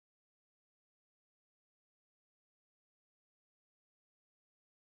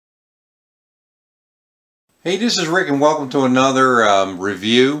Hey, this is Rick and welcome to another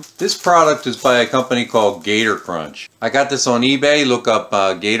review. This product is by a company called Gator Crunch. I got this on eBay. Look up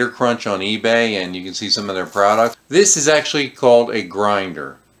Gator Crunch on eBay and you can see some of their products. This is actually called a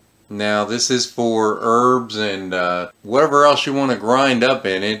grinder. Now this is for herbs and whatever else you want to grind up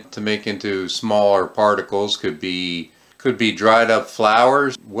in it to make into smaller particles. Could be dried up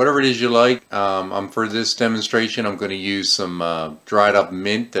flowers, whatever it is you like. For this demonstration, I'm going to use some dried up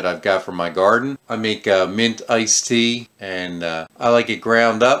mint that I've got from my garden. I make mint iced tea, and I like it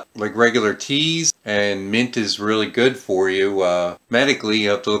ground up like regular teas, and mint is really good for you. Medically, you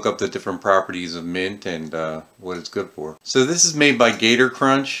have to look up the different properties of mint and what it's good for. So this is made by Gator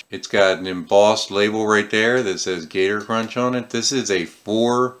Crunch. It's got an embossed label right there that says Gator Crunch on it. This is a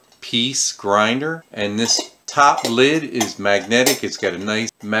 4-piece grinder, and this top lid is magnetic. It's got a nice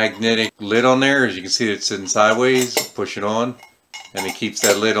magnetic lid on there. As you can see, it's sitting sideways. Push it on and it keeps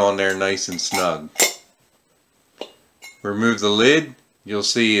that lid on there nice and snug. Remove the lid. You'll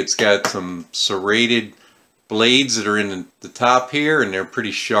see it's got some serrated blades that are in the top here, and they're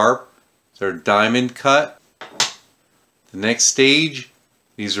pretty sharp. They're diamond cut. The next stage,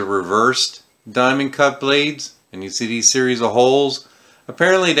 these are reversed diamond cut blades, and you see these series of holes.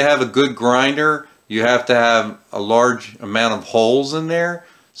 Apparently, to have a good grinder, you have to have a large amount of holes in there,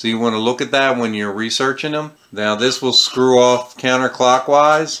 so you want to look at that when you're researching them. Now this will screw off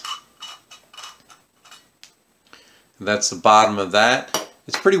counterclockwise. That's the bottom of that.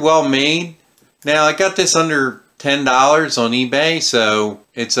 It's pretty well made. Now I got this under $10 on eBay, so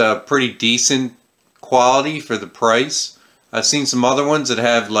it's a pretty decent quality for the price. I've seen some other ones that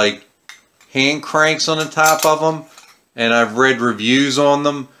have like hand cranks on the top of them, and I've read reviews on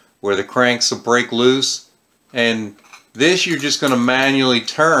them where the cranks will break loose, and this you're just going to manually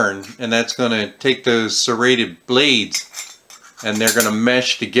turn, and that's going to take those serrated blades and they're going to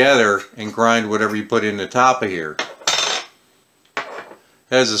mesh together and grind whatever you put in the top of here. It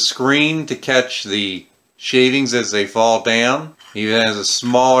has a screen to catch the shavings as they fall down. It even has a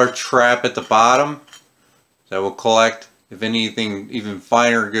smaller trap at the bottom that will collect if anything even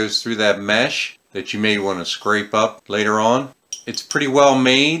finer goes through that mesh that you may want to scrape up later on. It's pretty well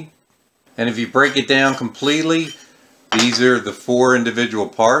made, and if you break it down completely, these are the 4 individual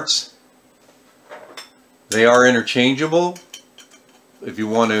parts. They are interchangeable. If you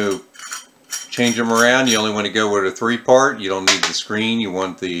want to change them around, you only want to go with a 3-part. You don't need the screen. You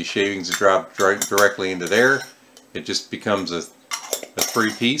want the shavings to drop directly into there. It just becomes a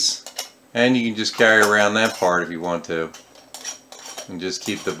 3-piece, and you can just carry around that part if you want to, and just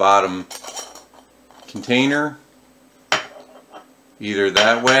keep the bottom container either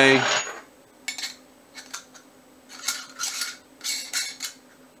that way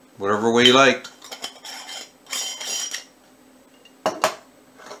whatever way you like.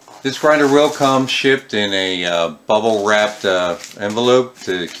 This grinder will come shipped in a bubble wrapped envelope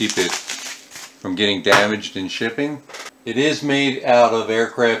to keep it from getting damaged in shipping. It is made out of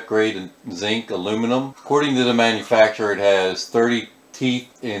aircraft grade zinc aluminum. According to the manufacturer, it has 30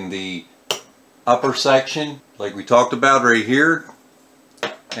 teeth in the upper section like we talked about right here,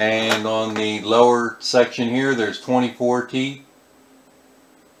 and on the lower section here there's 24 teeth,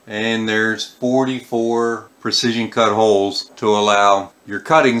 and there's 44 precision cut holes to allow your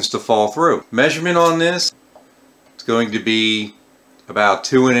cuttings to fall through. Measurement on this, it's going to be about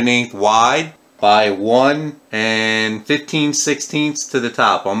 2 1/8 wide by 1 15/16 to the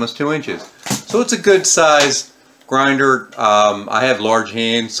top, almost 2 inches. So it's a good size grinder. I have large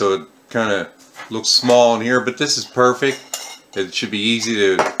hands, so it kind of looks small in here, but this is perfect. It should be easy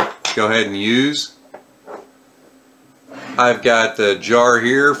to go ahead and use. I've got a jar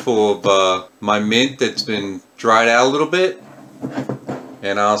here full of my mint that's been dried out a little bit,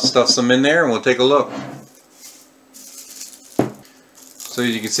 and I'll stuff some in there and we'll take a look. So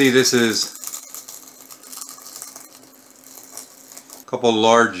you can see, this is a couple of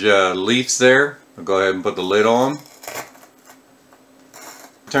large leaves there. I'll go ahead and put the lid on.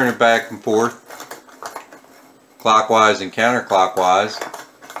 Turn it back and forth, clockwise and counterclockwise,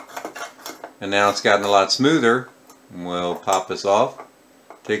 and now it's gotten a lot smoother. We'll pop this off,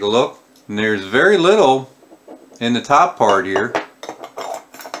 take a look, and there's very little in the top part here.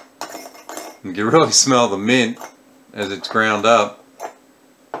 You can really smell the mint as it's ground up.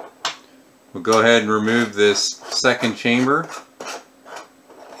 We'll go ahead and remove this second chamber,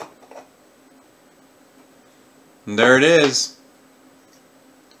 and there it is.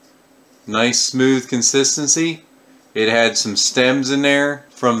 Nice smooth consistency. It had some stems in there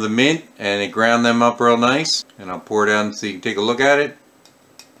from the mint, and it ground them up real nice. And I'll pour it out so you can take a look at it.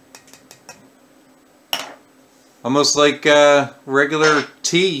 Almost like regular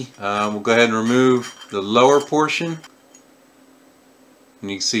tea. We'll go ahead and remove the lower portion. And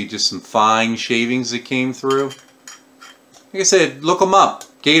you can see just some fine shavings that came through. Like I said, look them up.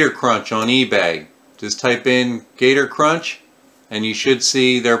 Gator Crunch on eBay. Just type in Gator Crunch and you should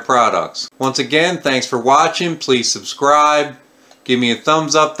see their products. Once again, thanks for watching. Please subscribe. Give me a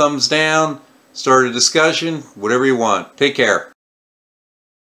thumbs up, thumbs down. Start a discussion. Whatever you want. Take care.